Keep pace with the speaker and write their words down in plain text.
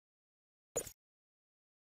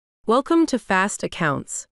Welcome to Fast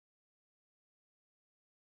Accounts.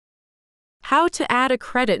 How to add a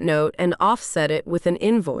credit note and offset it with an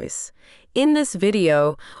invoice. In this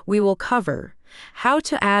video, we will cover how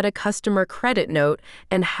to add a customer credit note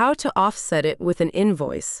and how to offset it with an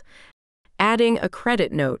invoice. Adding a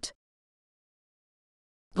credit note.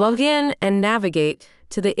 Log in and navigate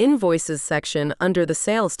to the Invoices section under the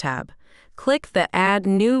Sales tab. Click the Add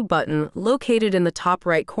New button located in the top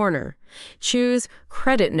right corner. Choose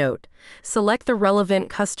Credit Note. Select the relevant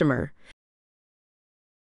customer.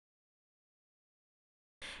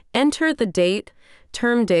 Enter the date,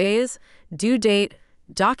 term days, due date,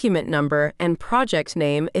 document number, and project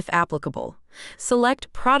name if applicable.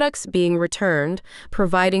 Select products being returned,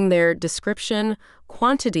 providing their description,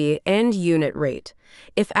 quantity, and unit rate.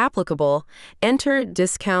 If applicable, enter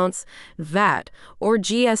discounts, VAT, or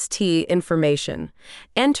GST information.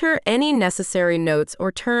 Enter any necessary notes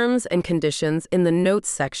or terms and conditions in the Notes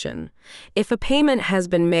section. If a payment has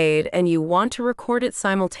been made and you want to record it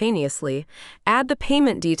simultaneously, add the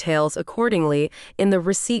payment details accordingly in the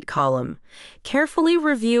Receipt column. Carefully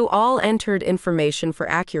review all entered information for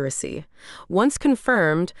accuracy. Once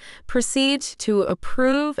confirmed, proceed to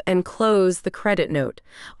approve and close the credit note,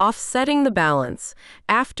 offsetting the balance.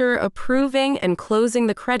 After approving and closing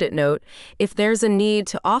the credit note, if there's a need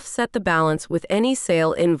to offset the balance with any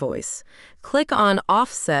sale invoice, click on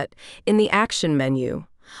Offset in the Action menu.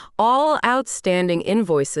 All outstanding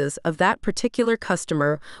invoices of that particular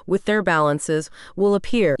customer with their balances will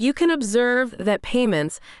appear. You can observe that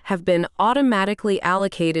payments have been automatically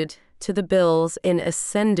allocated to the bills in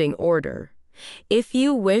ascending order. If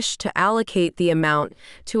you wish to allocate the amount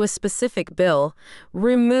to a specific bill,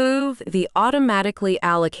 remove the automatically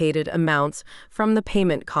allocated amounts from the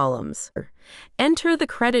payment columns. Enter the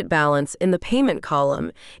credit balance in the payment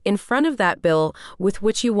column in front of that bill with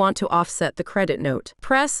which you want to offset the credit note.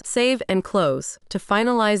 Press Save and Close to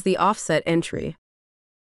finalize the offset entry.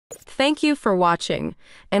 Thank you for watching,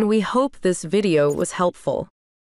 and we hope this video was helpful.